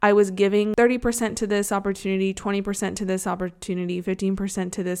I was giving 30% to this opportunity, 20% to this opportunity,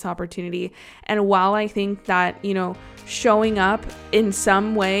 15% to this opportunity. And while I think that, showing up in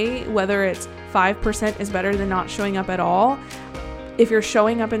some way, whether it's 5% is better than not showing up at all, if you're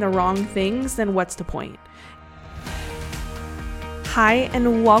showing up in the wrong things, then what's the point? Hi,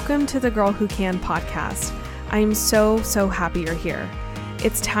 and welcome to the Girl Who Can podcast. I'm so happy you're here.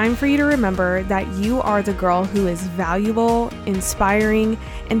 It's time for you to remember that you are the girl who is valuable, inspiring,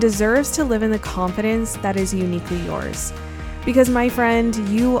 and deserves to live in the confidence that is uniquely yours. Because my friend,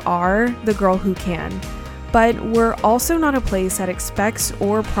 you are the girl who can. But we're also not a place that expects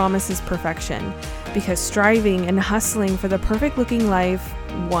or promises perfection, because striving and hustling for the perfect looking life,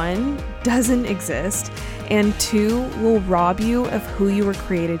 1, doesn't exist, and 2, will rob you of who you were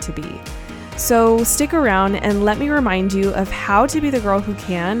created to be. So stick around and let me remind you of how to be the girl who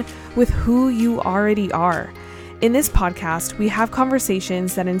can with who you already are. In this podcast, we have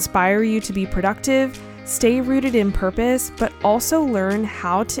conversations that inspire you to be productive, stay rooted in purpose, but also learn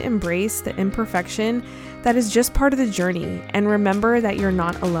how to embrace the imperfection that is just part of the journey, and remember that you're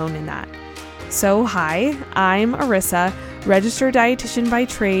not alone in that. So hi, I'm Arissa, registered dietitian by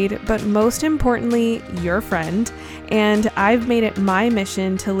trade, but most importantly, your friend, and I've made it my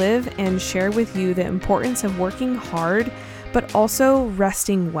mission to live and share with you the importance of working hard, but also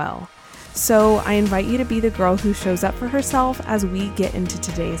resting well. So I invite you to be the girl who shows up for herself as we get into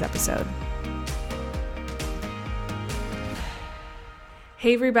today's episode.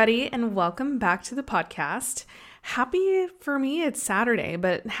 Hey everybody, and welcome back to the podcast. For me, it's Saturday,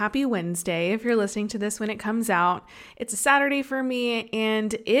 but happy Wednesday if you're listening to this when it comes out. It's a Saturday for me,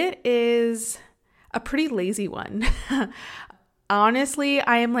 and it is a pretty lazy one. Honestly,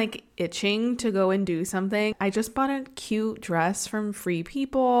 I am itching to go and do something. I just bought a cute dress from Free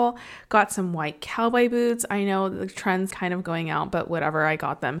People, got some white cowboy boots. I know the trend's kind of going out, but whatever, I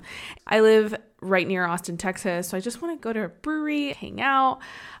got them. I live right near Austin, Texas, so I just want to go to a brewery, hang out.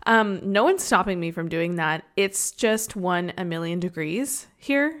 No one's stopping me from doing that. It's just 1,000,000 degrees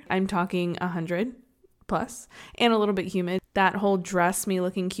here. I'm talking 100 plus and a little bit humid. That whole dress me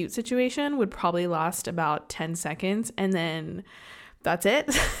looking cute situation would probably last about 10 seconds and then that's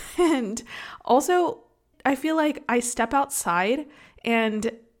it. And also I feel like I step outside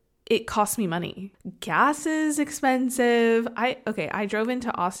and it costs me money. Gas is expensive. I drove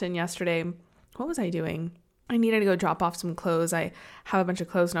into Austin yesterday. What was I doing? I needed to go drop off some clothes. I have a bunch of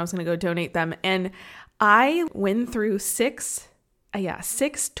clothes and I was going to go donate them. And I went through six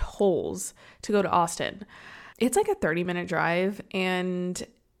tolls to go to Austin. It's like a 30-minute drive. And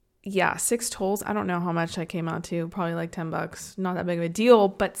 6 tolls. I don't know how much that came out to. Probably like $10. Not that big of a deal.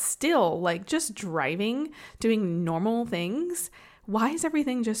 But still, just driving, doing normal things. Why is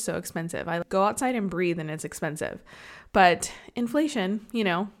everything just so expensive? I go outside and breathe and it's expensive. But inflation,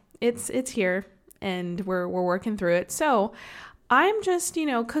 it's here and we're working through it. So I'm just,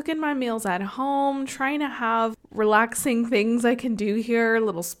 cooking my meals at home, trying to have relaxing things I can do here, a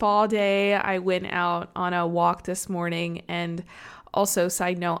little spa day. I went out on a walk this morning, and also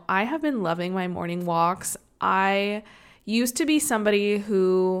side note, I have been loving my morning walks. I used to be somebody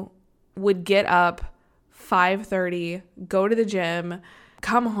who would get up 5:30, go to the gym,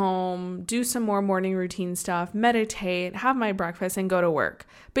 come home, do some more morning routine stuff, meditate, have my breakfast, and go to work.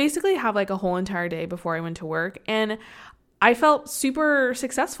 Basically have a whole entire day before I went to work. And I felt super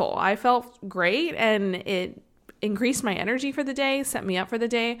successful. I felt great and it increased my energy for the day, set me up for the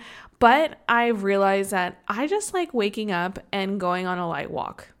day. But I've realized that I just like waking up and going on a light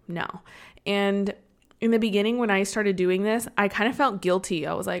walk now. And in the beginning, when I started doing this, I kind of felt guilty.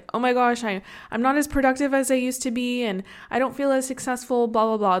 I was like, oh my gosh, I'm not as productive as I used to be, and I don't feel as successful, blah,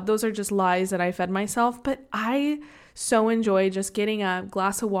 blah, blah. Those are just lies that I fed myself. But I so enjoy just getting a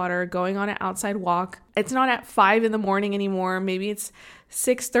glass of water, going on an outside walk. It's not at 5 a.m. anymore. Maybe it's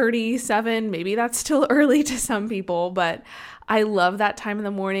 6:30, 7. Maybe that's still early to some people, but I love that time in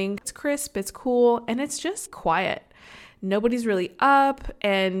the morning. It's crisp, it's cool, and it's just quiet. Nobody's really up,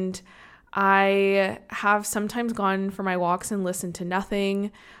 and I have sometimes gone for my walks and listened to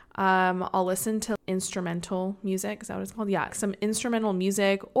nothing. I'll listen to instrumental music. Is that what it's called? Yeah, some instrumental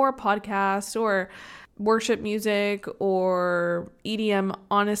music or podcast or worship music or EDM.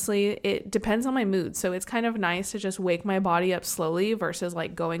 Honestly, it depends on my mood. So it's kind of nice to just wake my body up slowly versus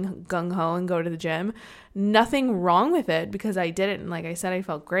going gung-ho and go to the gym. Nothing wrong with it because I did it. And like I said, I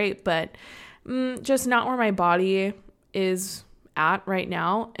felt great, but just not where my body is at right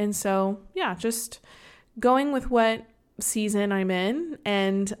now. And so, just going with what season I'm in,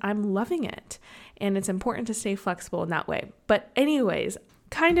 and I'm loving it. And it's important to stay flexible in that way. But anyways,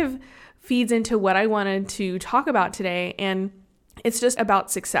 kind of feeds into what I wanted to talk about today. And It's just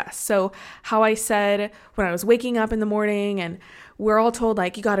about success. So how I said when I was waking up in the morning, and we're all told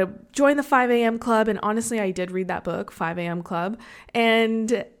like, you got to join the 5 a.m. club. And honestly, I did read that book, 5 a.m. Club.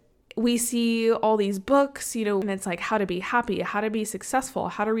 And we see all these books, and it's like how to be happy, how to be successful,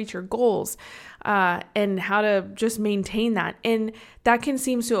 how to reach your goals, and how to just maintain that. And that can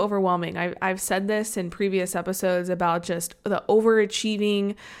seem so overwhelming. I've said this in previous episodes about just the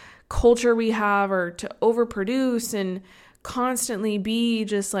overachieving culture we have, or to overproduce and constantly be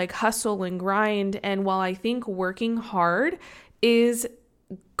just like hustle and grind. And while I think working hard is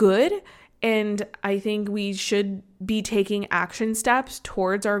good, and I think we should be taking action steps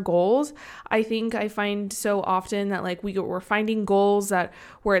towards our goals, I think I find so often that like we're finding goals that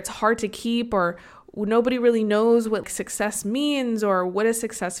where it's hard to keep, or nobody really knows what success means, or what does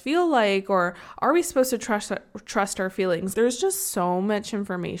success feel like, or are we supposed to trust our feelings? There's just so much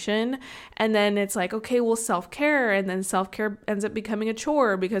information. And then it's like, okay, well, self-care, and then self-care ends up becoming a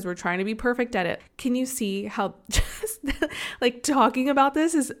chore because we're trying to be perfect at it. Can you see how just like talking about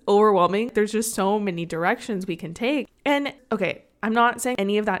this is overwhelming? There's just so many directions we can take. And okay, I'm not saying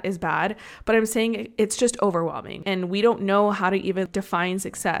any of that is bad, but I'm saying it's just overwhelming, and we don't know how to even define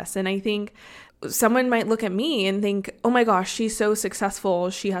success. And I think someone might look at me and think, oh my gosh, she's so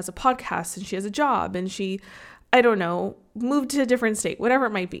successful. She has a podcast and she has a job and she, I don't know, moved to a different state, whatever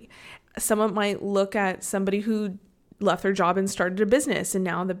it might be. Someone might look at somebody who left their job and started a business, and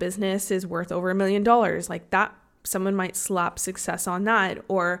now the business is worth over $1 million. Like that, someone might slap success on that.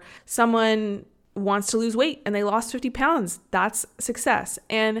 Or someone wants to lose weight and they lost 50 pounds. That's success.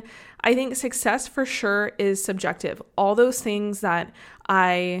 And I think success for sure is subjective. All those things that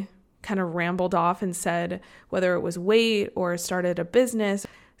I kind of rambled off and said, whether it was weight or started a business,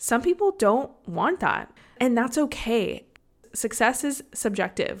 some people don't want that. And that's okay. Success is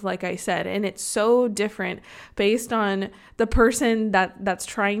subjective, like I said, and it's so different based on the person that's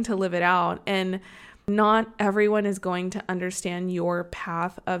trying to live it out. And not everyone is going to understand your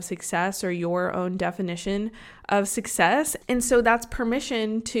path of success or your own definition of success. And so that's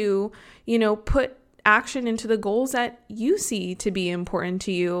permission to, put action into the goals that you see to be important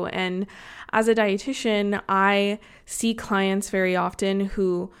to you. And as a dietitian, I see clients very often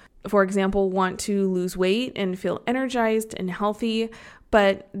who, for example, want to lose weight and feel energized and healthy,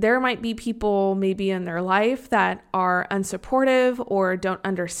 but there might be people maybe in their life that are unsupportive or don't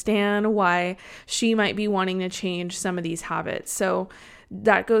understand why she might be wanting to change some of these habits. So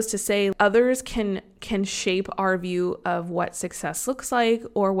that goes to say others can shape our view of what success looks like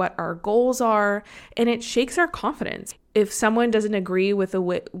or what our goals are, and it shakes our confidence. If someone doesn't agree with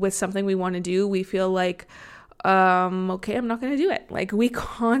something we want to do, we feel like, okay, I'm not going to do it. Like we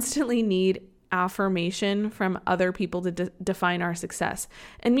constantly need affirmation from other people to define our success.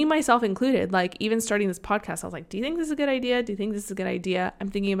 And me, myself included, like even starting this podcast, I was like, do you think this is a good idea? Do you think this is a good idea? I'm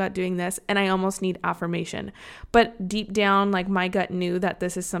thinking about doing this, and I almost need affirmation. But deep down, like my gut knew that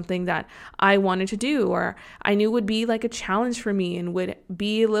this is something that I wanted to do, or I knew would be like a challenge for me and would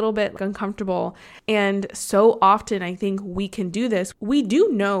be a little bit uncomfortable. And so often I think we can do this. We do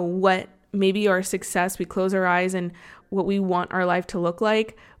know what maybe our success, we close our eyes and what we want our life to look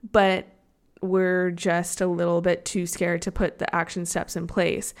like, but we're just a little bit too scared to put the action steps in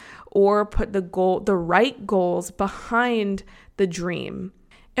place or put the right goals behind the dream.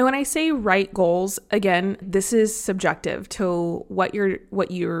 And when I say right goals, again, this is subjective to what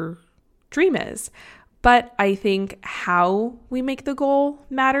your dream is. But I think how we make the goal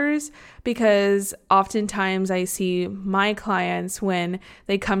matters, because oftentimes I see my clients when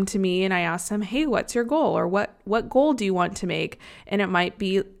they come to me and I ask them, hey, what's your goal? Or what goal do you want to make? And it might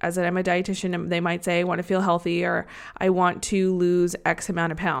be, as I'm a dietitian, they might say, I want to feel healthy, or I want to lose X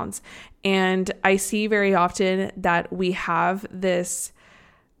amount of pounds. And I see very often that we have this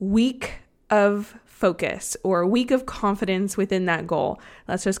week of focus or a week of confidence within that goal.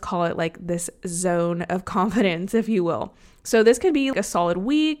 Let's just call it like this zone of confidence, if you will. So this could be a solid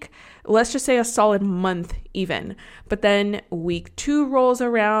week, let's just say a solid month even. But then week 2 rolls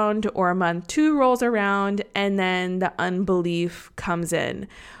around, or month 2 rolls around, and then the unbelief comes in.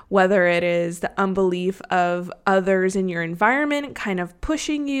 Whether it is the unbelief of others in your environment kind of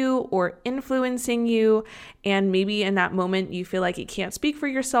pushing you or influencing you, and maybe in that moment you feel like you can't speak for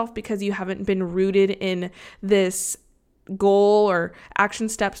yourself because you haven't been rooted in this goal or action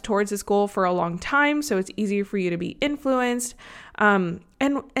steps towards this goal for a long time, so it's easier for you to be influenced.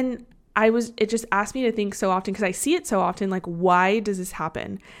 It just asked me to think so often, because I see it so often, like, why does this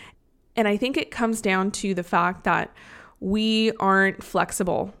happen? And I think it comes down to the fact that we aren't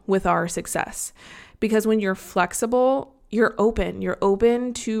flexible with our success. Because when you're flexible, you're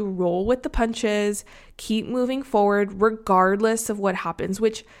open to roll with the punches, keep moving forward regardless of what happens,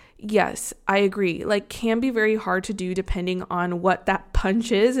 which yes, I agree, like can be very hard to do depending on what that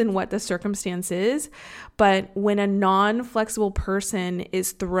punch is and what the circumstance is. But when a non-flexible person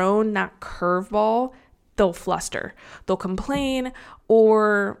is thrown that curveball, they'll fluster, they'll complain,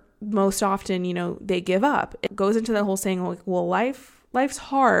 or most often, they give up. It goes into that whole saying like, well, life's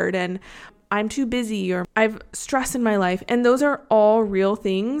hard and I'm too busy, or I've stress in my life. And those are all real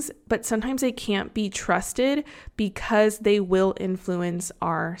things, but sometimes they can't be trusted because they will influence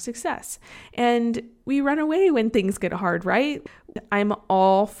our success. And we run away when things get hard, right? I'm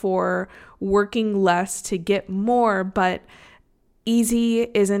all for working less to get more, but easy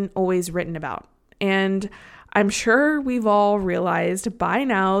isn't always written about. And I'm sure we've all realized by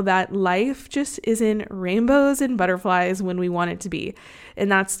now that life just isn't rainbows and butterflies when we want it to be. And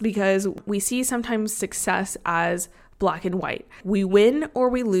that's because we see sometimes success as black and white. We win or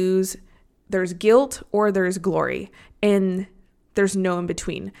we lose. There's guilt or there's glory, and there's no in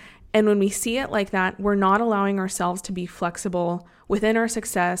between. And when we see it like that, we're not allowing ourselves to be flexible within our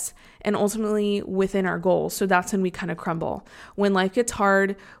success and ultimately within our goals. So that's when we kind of crumble. When life gets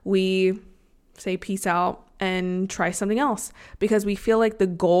hard, we say peace out and try something else because we feel like the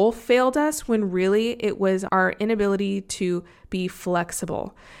goal failed us when really it was our inability to be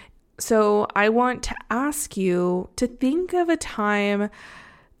flexible. So I want to ask you to think of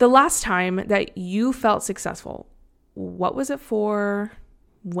the last time that you felt successful. What was it for?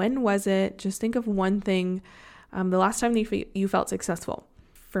 When was it? Just think of one thing, the last time you felt successful.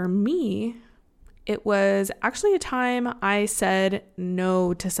 For me, it was actually a time I said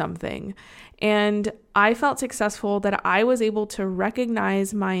no to something, and I felt successful that I was able to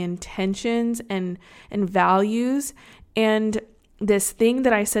recognize my intentions and values, and this thing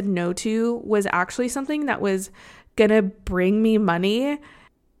that I said no to was actually something that was gonna bring me money,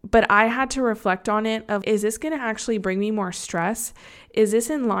 but I had to reflect on it of, is this gonna actually bring me more stress? Is this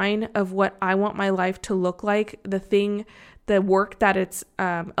in line of what I want my life to look like, the work that it's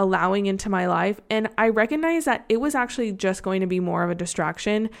allowing into my life? And I recognize that it was actually just going to be more of a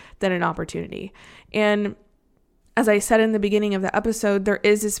distraction than an opportunity. And as I said in the beginning of the episode, there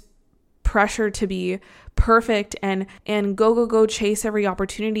is this pressure to be perfect and go chase every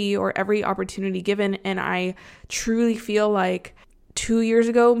opportunity or every opportunity given. And I truly feel like 2 years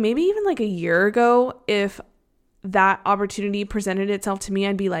ago, maybe even like a year ago, if that opportunity presented itself to me,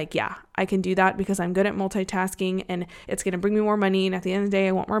 I'd be like, yeah, I can do that because I'm good at multitasking and it's going to bring me more money. And at the end of the day,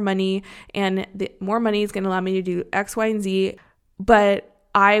 I want more money, and the more money is going to allow me to do X, Y, and Z. But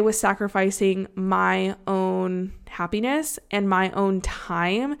I was sacrificing my own happiness and my own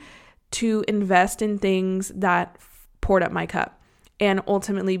time to invest in things that poured up my cup. And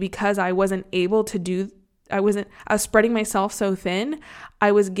ultimately, because I wasn't able to I was spreading myself so thin.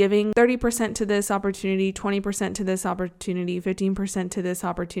 I was giving 30% to this opportunity, 20% to this opportunity, 15% to this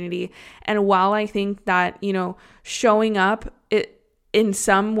opportunity. And while I think that, showing up in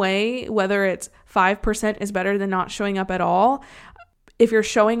some way, whether it's 5% is better than not showing up at all, if you're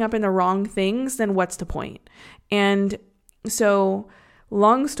showing up in the wrong things, then what's the point? And so,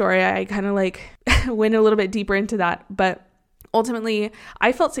 long story, I kind of went a little bit deeper into that, but ultimately,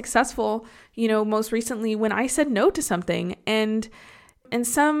 I felt successful, most recently when I said no to something. And in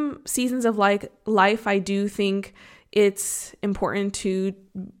some seasons of life, I do think it's important to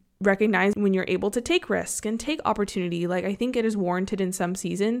recognize when you're able to take risk and take opportunity. I think it is warranted in some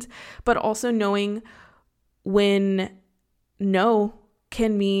seasons, but also knowing when no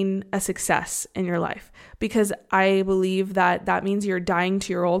can mean a success in your life, because I believe that means you're dying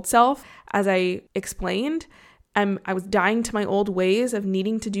to your old self. As I explained, I was dying to my old ways of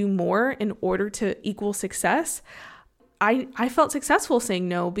needing to do more in order to equal success. I felt successful saying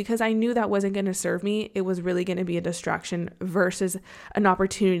no because I knew that wasn't going to serve me. It was really going to be a distraction versus an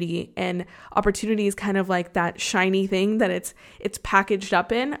opportunity. And opportunity is kind of like that shiny thing that it's packaged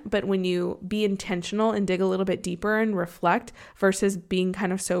up in. But when you be intentional and dig a little bit deeper and reflect versus being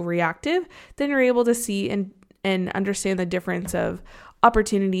kind of so reactive, then you're able to see and understand the difference of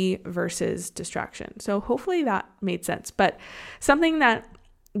opportunity versus distraction. So hopefully that made sense. But something that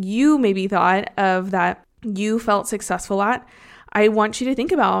you maybe thought of that you felt successful at, I want you to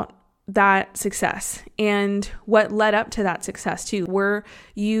think about that success and what led up to that success too. Were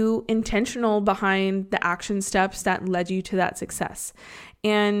you intentional behind the action steps that led you to that success?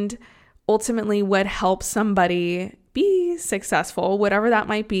 And ultimately, what helps somebody be successful, whatever that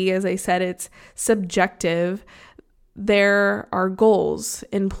might be, as I said, it's subjective. There are goals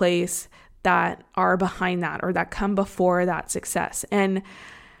in place that are behind that or that come before that success. And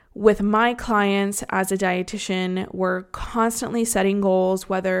with my clients as a dietitian, we're constantly setting goals,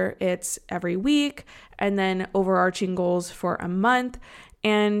 whether it's every week and then overarching goals for a month.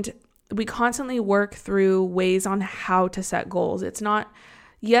 And we constantly work through ways on how to set goals. It's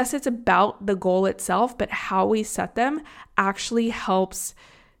about the goal itself, but how we set them actually helps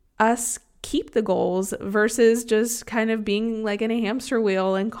us keep the goals versus just kind of being like in a hamster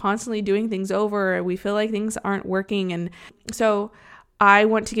wheel and constantly doing things over. We feel like things aren't working. And so I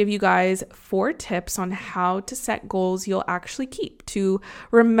want to give you guys 4 tips on how to set goals you'll actually keep, to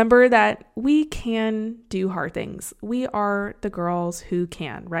remember that we can do hard things. We are the girls who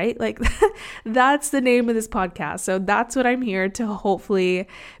can, right? Like that's the name of this podcast. So that's what I'm here to hopefully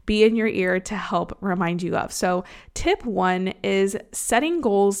be in your ear to help remind you of. So tip 1 is setting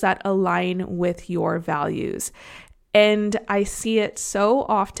goals that align with your values. And I see it so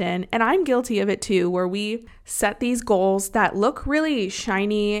often, and I'm guilty of it too, where we set these goals that look really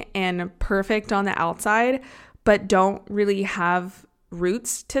shiny and perfect on the outside, but don't really have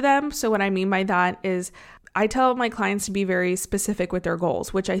roots to them. So what I mean by that is I tell my clients to be very specific with their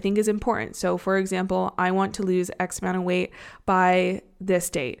goals, which I think is important. So for example, I want to lose X amount of weight by this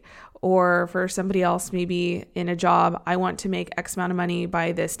date. Or for somebody else, maybe in a job, I want to make X amount of money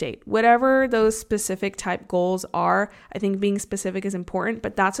by this date. Whatever those specific type goals are, I think being specific is important,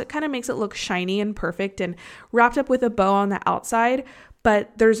 but that's what kind of makes it look shiny and perfect and wrapped up with a bow on the outside,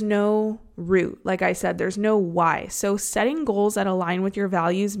 but there's no root. Like I said, there's no why. So setting goals that align with your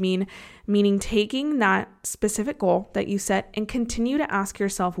values meaning taking that specific goal that you set and continue to ask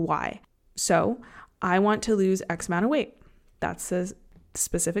yourself why. So I want to lose X amount of weight. That's a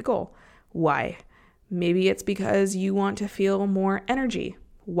specific goal. Why? Maybe it's because you want to feel more energy.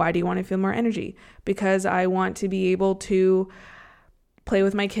 Why do you want to feel more energy? Because I want to be able to play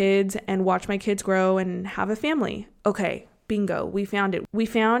with my kids and watch my kids grow and have a family. Okay, bingo, we found it. We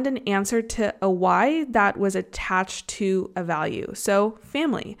found an answer to a why that was attached to a value. So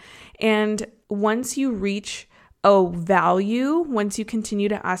family. And once you reach a value, once you continue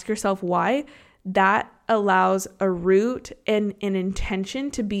to ask yourself why, that allows a root and an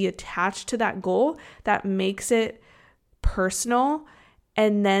intention to be attached to that goal that makes it personal.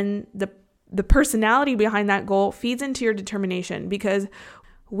 And then the personality behind that goal feeds into your determination, because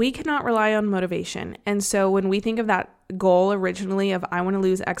we cannot rely on motivation. And so when we think of that goal originally of I want to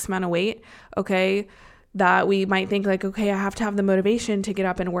lose X amount of weight, okay, that we might think like, okay, I have to have the motivation to get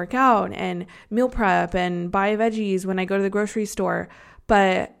up and work out and meal prep and buy veggies when I go to the grocery store.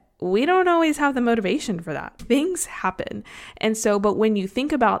 But we don't always have the motivation for that. Things happen. And so, but when you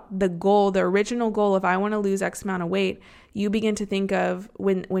think about the goal, the original goal of I want to lose X amount of weight, you begin to think of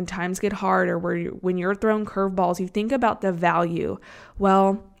when times get hard or when you're thrown curveballs, you think about the value.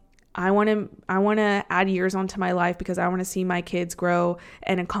 Well, I want to add years onto my life because I want to see my kids grow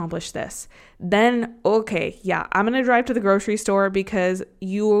and accomplish this. Then, okay, yeah, I'm going to drive to the grocery store because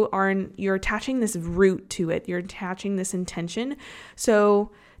you're attaching this root to it. You're attaching this intention.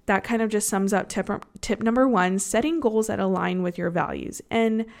 So that kind of just sums up tip number 1, setting goals that align with your values.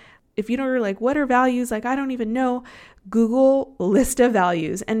 And if you know, like, what are values? Like, I don't even know. Google list of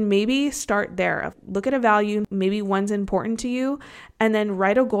values and maybe start there. Look at a value, maybe one's important to you, and then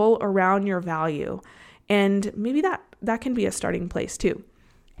write a goal around your value. And maybe that can be a starting place too.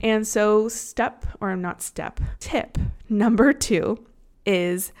 And so tip number 2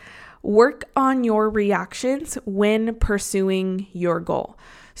 is work on your reactions when pursuing your goal.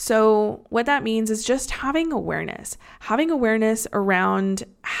 So what that means is just having awareness around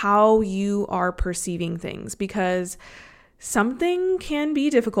how you are perceiving things, because something can be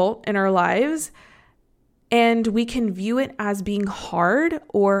difficult in our lives and we can view it as being hard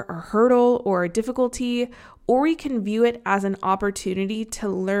or a hurdle or a difficulty, or we can view it as an opportunity to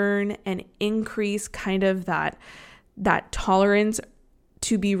learn and increase kind of that tolerance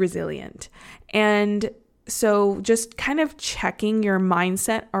to be resilient. And so just kind of checking your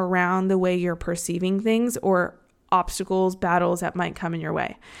mindset around the way you're perceiving things or obstacles, battles that might come in your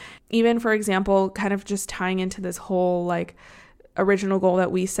way. Even, for example, kind of just tying into this whole like original goal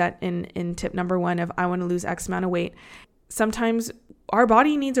that we set in tip number 1 of I want to lose X amount of weight. Sometimes our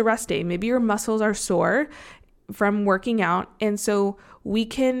body needs a rest day. Maybe your muscles are sore from working out. And so we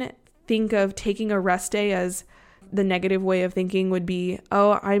can think of taking a rest day as the negative way of thinking would be,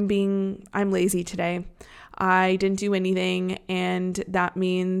 oh, I'm lazy today. I didn't do anything, and that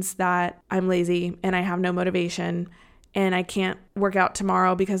means that I'm lazy and I have no motivation and I can't work out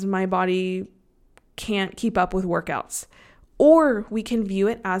tomorrow because my body can't keep up with workouts. Or we can view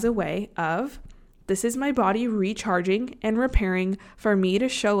it as a way of, this is my body recharging and repairing for me to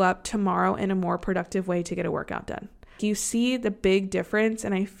show up tomorrow in a more productive way to get a workout done. You see the big difference.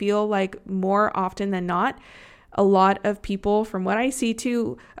 And I feel like more often than not, a lot of people, from what I see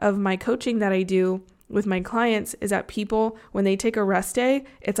too of my coaching that I do with my clients, is that people, when they take a rest day,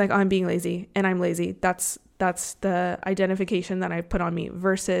 it's like, oh, I'm being lazy and I'm lazy. That's the identification that I put on me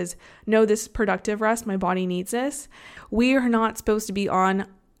versus, no, this is productive rest. My body needs this. We are not supposed to be on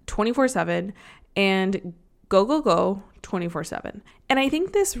 24/7 and go 24/7. And I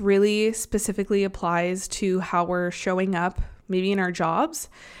think this really specifically applies to how we're showing up maybe in our jobs.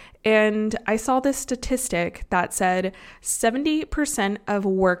 And I saw this statistic that said 70% of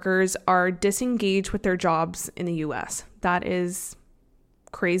workers are disengaged with their jobs in the US. That is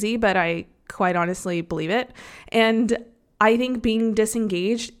crazy, but I quite honestly believe it. And I think being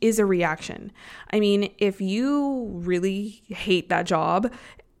disengaged is a reaction. I mean, if you really hate that job,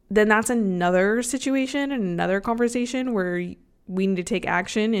 then that's another situation and another conversation where we need to take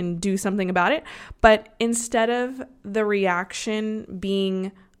action and do something about it. But instead of the reaction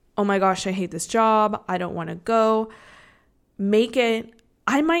being, oh my gosh, I hate this job, I don't want to go, make it,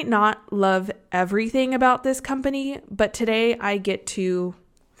 I might not love everything about this company, but today I get to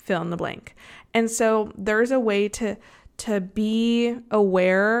fill in the blank. And so there's a way to be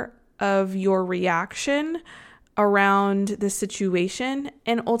aware of your reaction around the situation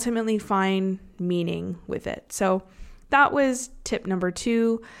and ultimately find meaning with it. So that was tip number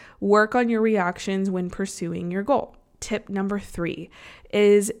 2, work on your reactions when pursuing your goal. Tip number 3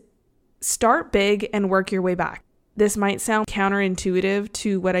 is start big and work your way back. This might sound counterintuitive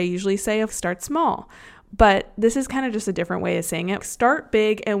to what I usually say of start small, but this is kind of just a different way of saying it. Start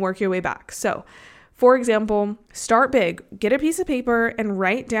big and work your way back. So, for example, start big, get a piece of paper and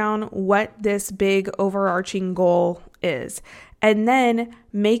write down what this big overarching goal is. And then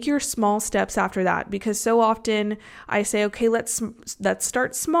make your small steps after that, because so often I say, okay, let's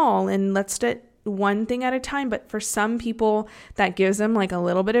start small and let's start one thing at a time. But for some people, that gives them like a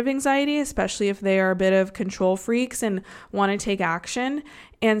little bit of anxiety, especially if they are a bit of control freaks and want to take action.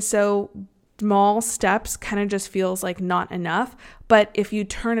 And so small steps kind of just feels like not enough. But if you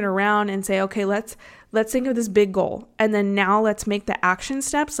turn it around and say, okay, let's think of this big goal, and then now let's make the action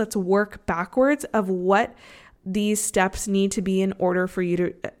steps. Let's work backwards of what these steps need to be in order for you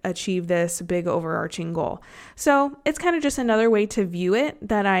to achieve this big overarching goal. So it's kind of just another way to view it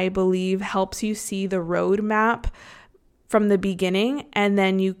that I believe helps you see the roadmap from the beginning, and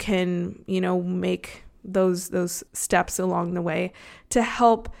then you can, make those steps along the way to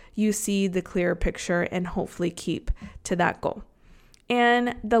help you see the clear picture and hopefully keep to that goal.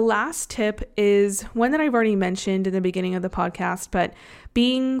 And the last tip is one that I've already mentioned in the beginning of the podcast, but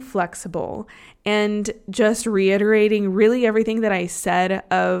being flexible and just reiterating really everything that I said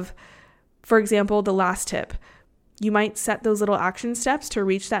of, for example, the last tip. You might set those little action steps to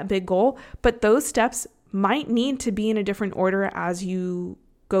reach that big goal, but those steps might need to be in a different order as you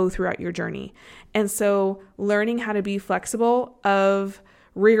go throughout your journey. And so learning how to be flexible of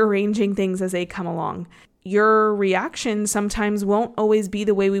rearranging things as they come along. Your reactions sometimes won't always be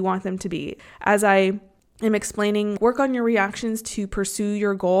the way we want them to be. As I am explaining, work on your reactions to pursue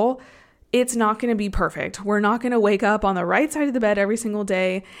your goal. It's not going to be perfect. We're not going to wake up on the right side of the bed every single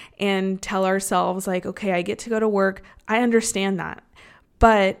day and tell ourselves like, okay, I get to go to work. I understand that.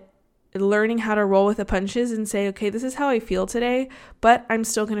 But learning how to roll with the punches and say, okay, this is how I feel today, but I'm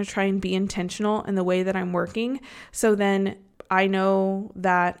still going to try and be intentional in the way that I'm working. So then I know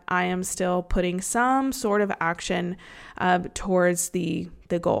that I am still putting some sort of action towards the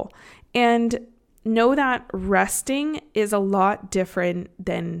goal. And know that resting is a lot different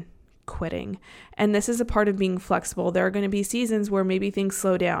than quitting. And this is a part of being flexible. There are going to be seasons where maybe things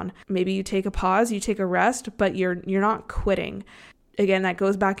slow down. Maybe you take a pause, you take a rest, but you're not quitting. Again, that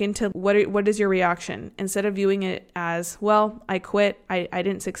goes back into what is your reaction? Instead of viewing it as, well, I quit, I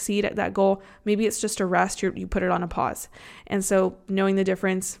didn't succeed at that goal, maybe it's just a rest, you put it on a pause. And so knowing the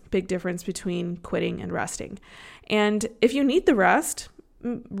difference, big difference between quitting and resting. And if you need the rest,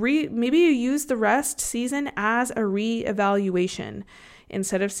 maybe you use the rest season as a reevaluation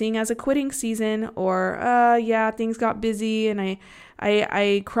instead of seeing as a quitting season or, things got busy and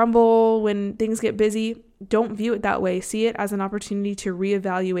I crumble when things get busy. Don't view it that way. See it as an opportunity to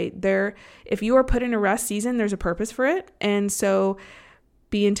reevaluate. If you are put in a rest season, there's a purpose for it. And so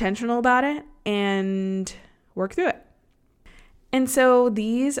be intentional about it and work through it. And so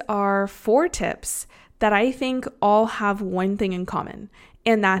these are 4 tips that I think all have one thing in common,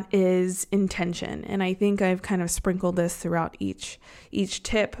 and that is intention. And I think I've kind of sprinkled this throughout each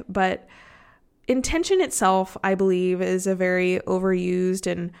tip, but intention itself, I believe, is a very overused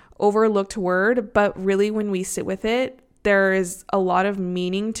and overlooked word, but really when we sit with it, there is a lot of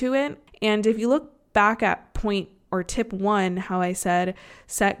meaning to it. And if you look back at point or tip 1, how I said,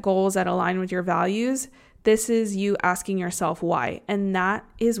 set goals that align with your values. This is you asking yourself why. And that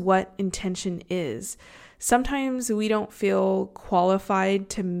is what intention is. Sometimes we don't feel qualified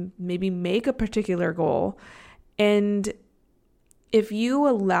to maybe make a particular goal. And if you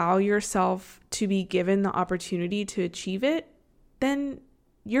allow yourself to be given the opportunity to achieve it, then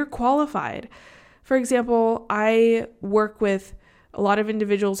you're qualified. For example, I work with a lot of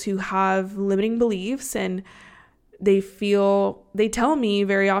individuals who have limiting beliefs, and they tell me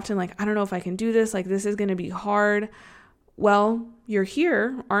very often, like, I don't know if I can do this, like, this is going to be hard. Well, you're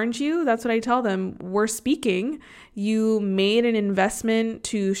here, aren't you? That's what I tell them. We're speaking. You made an investment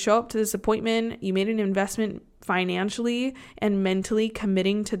to show up to this appointment. You made an investment financially and mentally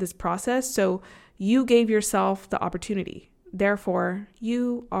committing to this process. So you gave yourself the opportunity. Therefore,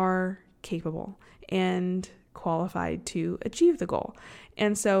 you are capable and qualified to achieve the goal.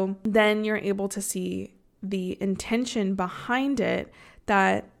 And so then you're able to see the intention behind it,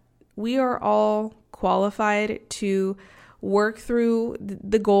 that we are all qualified to work through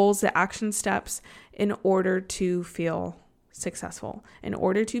the goals, the action steps in order to feel successful, in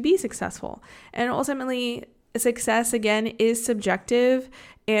order to be successful. And ultimately, success, again, is subjective,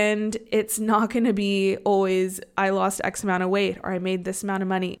 and it's not going to be always, I lost X amount of weight or I made this amount of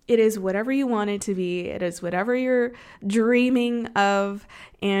money. It is whatever you want it to be. It is whatever you're dreaming of.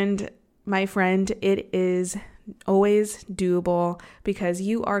 And my friend, it is always doable, because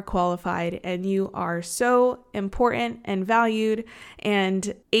you are qualified and you are so important and valued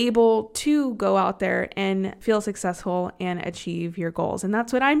and able to go out there and feel successful and achieve your goals. And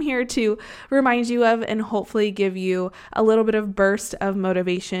that's what I'm here to remind you of, and hopefully give you a little bit of burst of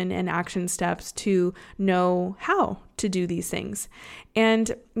motivation and action steps to know how to do these things.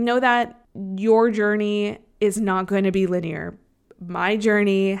 And know that your journey is not going to be linear. My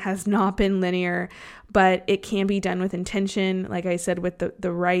journey has not been linear, but it can be done with intention, like I said, with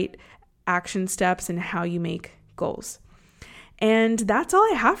the right action steps and how you make goals. And that's all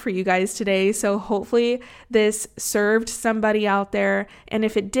I have for you guys today. So hopefully this served somebody out there. And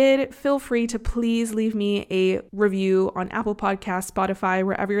if it did, feel free to please leave me a review on Apple Podcasts, Spotify,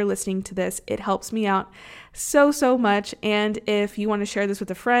 wherever you're listening to this. It helps me out so much. And if you want to share this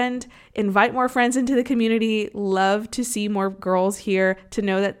with a friend, invite more friends into the community. Love to see more girls here to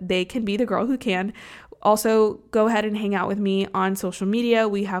know that they can be the girl who can. Also, go ahead and hang out with me on social media.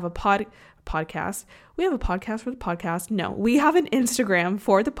 We have a podcast. We have a podcast for the podcast. No, we have an Instagram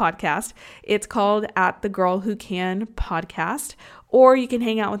for the podcast. It's called @TheGirlWhoCan Podcast. Or you can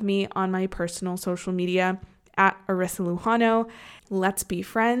hang out with me on my personal social media @Arissa Lujano. Let's be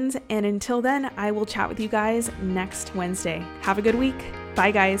friends. And until then, I will chat with you guys next Wednesday. Have a good week.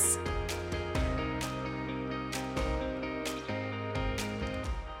 Bye, guys.